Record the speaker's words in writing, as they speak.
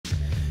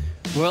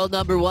World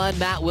number one,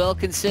 Matt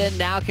Wilkinson,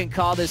 now can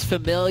call this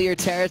familiar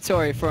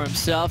territory for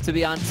himself to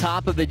be on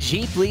top of the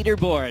Jeep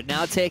leaderboard.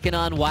 Now taking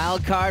on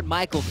wildcard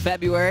Michael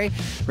February,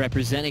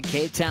 representing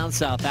Cape Town,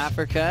 South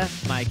Africa.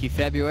 Mikey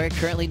February,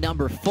 currently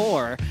number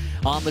 4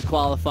 on the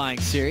qualifying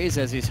series,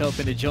 as he's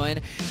hoping to join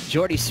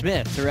Jordy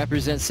Smith to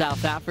represent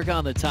South Africa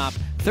on the top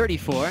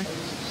 34.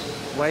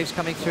 Waves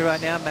coming through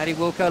right now. Matty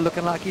Wilco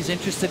looking like he's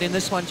interested in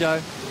this one, Joe.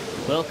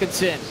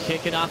 Wilkinson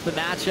kicking off the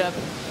matchup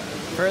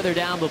further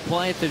down the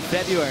point than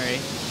February.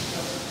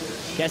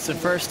 Gets the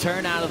first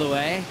turn out of the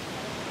way.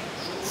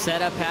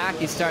 Setup hack,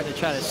 he's starting to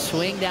try to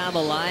swing down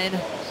the line.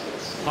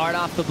 Hard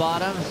off the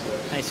bottom.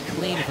 Nice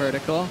clean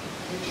vertical. It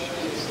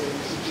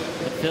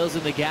fills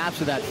in the gaps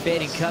with that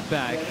fading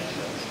cutback.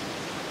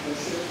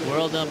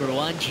 World number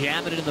one,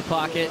 jamming it in the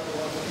pocket.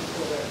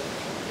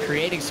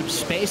 Creating some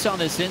space on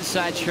this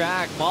inside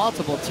track.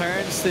 Multiple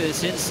turns to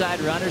this inside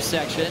runner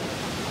section.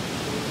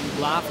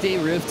 Lofty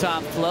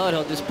rooftop float.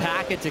 He'll just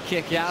pack it to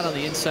kick out on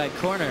the inside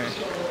corner.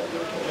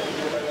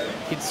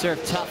 Can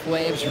surf tough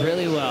waves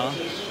really well.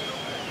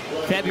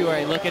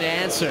 February looking to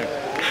answer.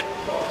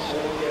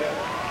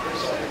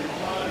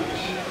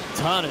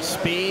 Ton of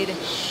speed.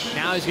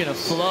 Now he's going to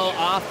flow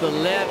off the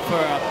lip for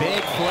a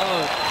big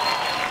float.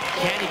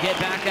 Can he get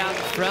back out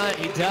in front?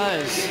 He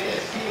does.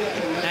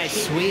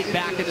 Nice sweep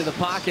back into the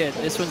pocket.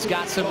 This one's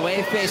got some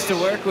wave face to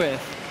work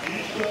with.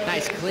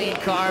 Nice clean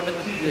carve in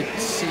the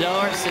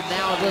source, and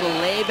now a little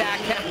layback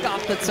hack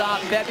off the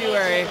top.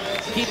 February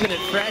keeping it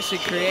fresh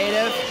and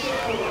creative.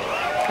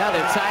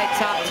 Another tight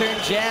top turn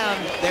jam.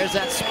 There's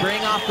that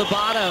spring off the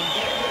bottom,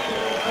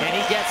 and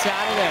he gets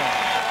out of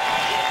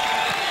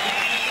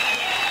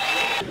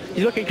there.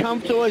 He's looking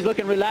comfortable, he's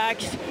looking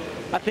relaxed.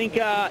 I think,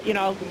 you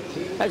know,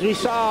 as we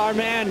saw our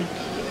man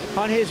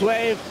on his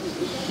wave,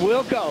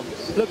 Wilco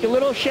looked a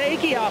little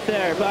shaky out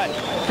there, but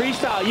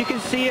freestyle, you can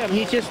see him.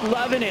 He's just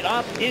loving it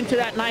up into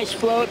that nice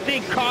float.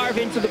 Big carve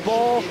into the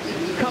bowl,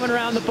 coming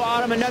around the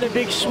bottom. Another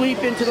big sweep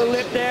into the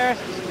lip there.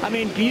 I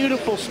mean,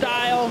 beautiful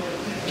style,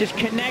 just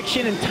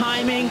connection and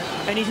timing,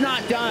 and he's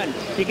not done.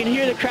 You can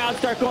hear the crowd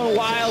start going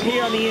wild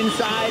here on the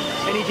inside,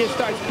 and he just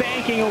starts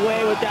banking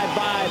away with that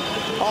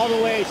vibe all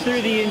the way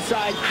through the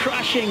inside,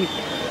 crushing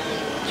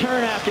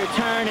turn after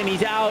turn, and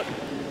he's out.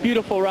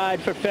 Beautiful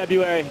ride for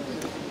February.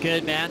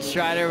 Good man,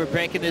 Strider. We're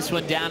breaking this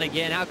one down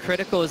again. How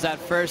critical is that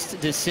first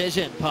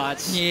decision,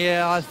 Potts?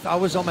 Yeah, I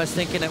was almost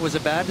thinking it was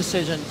a bad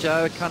decision,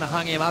 Joe. It kind of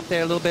hung him up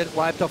there a little bit,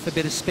 wiped off a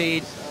bit of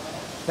speed.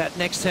 That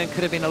next turn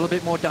could have been a little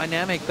bit more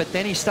dynamic, but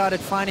then he started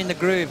finding the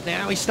groove.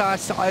 Now he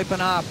starts to open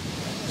up,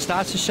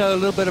 starts to show a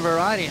little bit of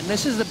variety. And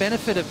this is the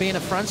benefit of being a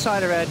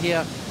frontsider out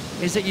here,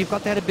 is that you've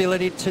got that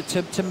ability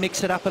to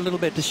mix it up a little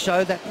bit, to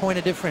show that point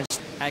of difference.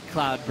 At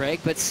Cloud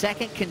Break, but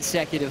second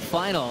consecutive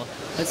final.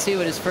 Let's see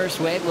what his first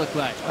wave looked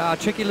like.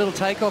 Tricky little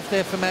takeoff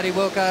there for Matty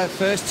Wilco.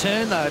 First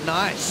turn though,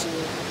 nice.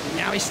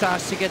 Now he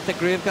starts to get the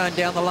groove going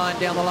down the line,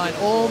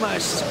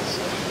 almost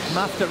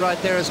muffed it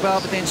right there as well,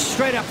 but then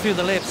straight up through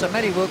the lip. So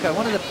Matty Wilco,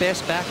 one of the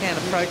best backhand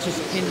approaches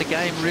in the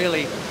game,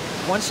 really.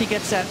 Once he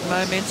gets that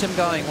momentum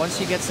going, once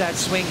he gets that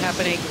swing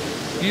happening,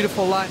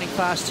 beautiful lightning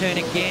fast turn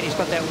again. He's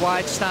got that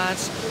wide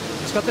stance.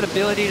 He's got that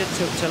ability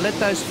to let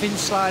those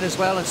fins slide as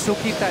well and still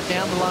keep that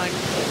down the line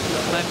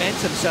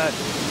momentum. So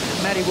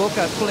Matty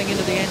Wilco pulling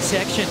into the end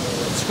section.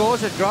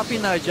 Scores are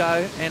dropping though,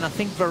 Joe, and I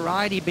think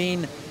variety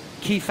being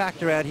key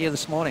factor out here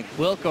this morning.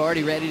 Wilco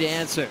already ready to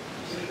answer.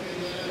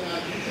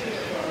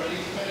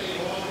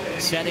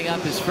 Setting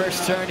up his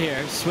first turn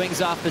here.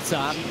 Swings off the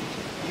top.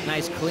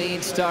 Nice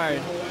clean start.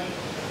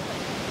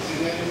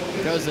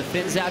 Throws the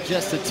fins out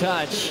just a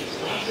touch.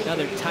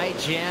 Another tight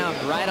jam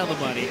right on the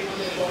money.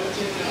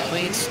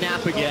 Clean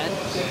snap again.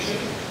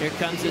 Here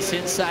comes this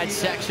inside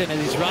section,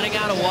 and he's running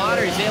out of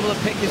water. He's able to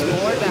pick his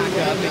board back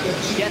up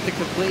and get the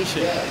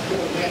completion.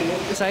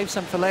 Save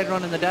some for later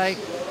on in the day.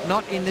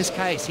 Not in this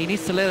case. He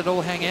needs to let it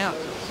all hang out.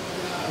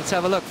 Let's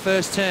have a look.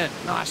 First turn.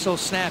 Nice little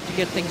snap to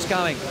get things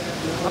going.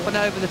 Up and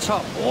over the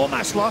top.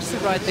 Almost lost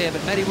it right there,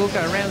 but Matty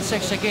Wilco around the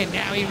section again.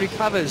 Now he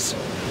recovers.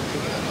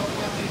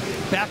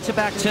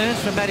 Back-to-back turns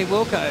from Matty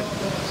Wilco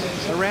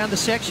around the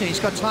section. He's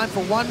got time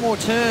for one more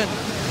turn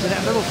with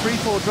that little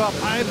free-fall drop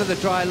over the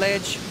dry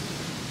ledge.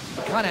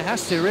 He kind of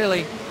has to,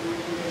 really.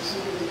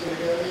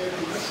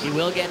 He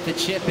will get the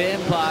chip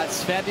in,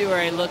 Potts.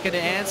 February looking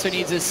to answer,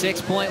 needs a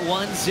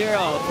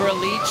 6.10 for a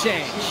lead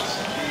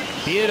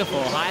change.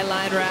 Beautiful high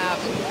line wrap.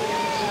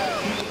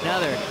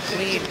 Another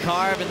clean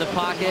carve in the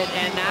pocket,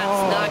 and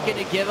that's not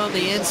going to give him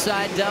the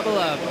inside double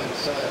up.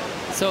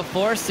 So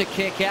forced to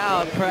kick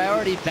out.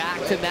 Priority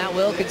back to Matt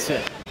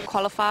Wilkinson.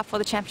 Qualify for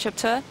the championship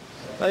tour?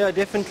 Oh yeah,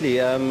 definitely.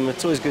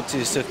 It's always good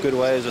to surf good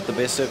waves with the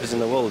best surfers in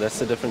the world. That's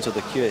the difference with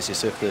the QS. You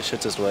surf the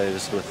shittest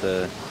waves with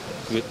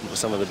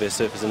some of the best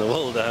surfers in the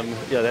world.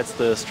 Yeah, that's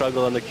the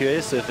struggle on the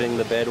QS, surfing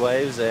the bad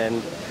waves,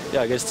 and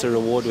yeah, I guess it's a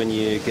reward when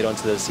you get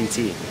onto the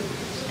CT.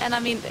 And I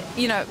mean,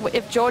 you know,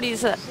 if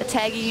Jordy's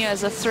tagging you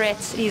as a threat,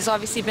 he's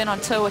obviously been on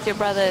tour with your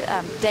brother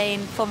Dane,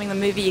 filming the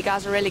movie. You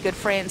guys are really good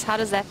friends. How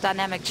does that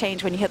dynamic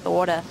change when you hit the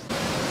water?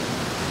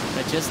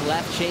 had just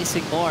left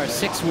chasing more.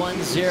 6-1-0.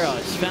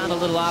 Just found a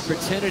little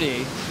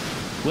opportunity.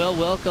 Will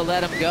Wilco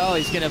let him go.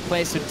 He's going to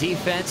play some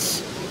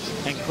defense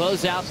and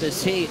close out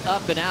this heat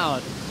up and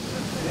out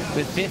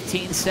with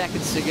 15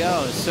 seconds to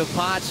go. So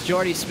Potts,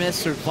 Jordy Smith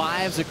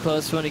survives a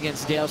close one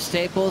against Dale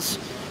Staples,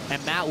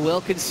 and Matt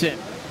Wilkinson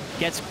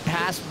gets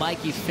past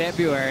Mikey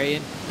February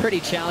in pretty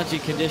challenging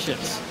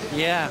conditions.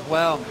 Yeah,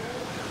 well,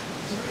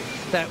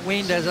 that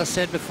wind, as I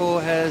said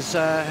before, has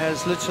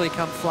literally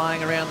come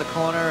flying around the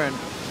corner, and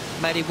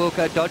Matty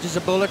Wilco dodges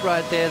a bullet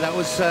right there. That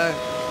was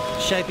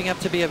shaping up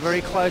to be a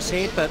very close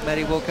hit, but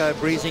Matty Wilco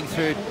breezing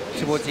through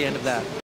towards the end of that.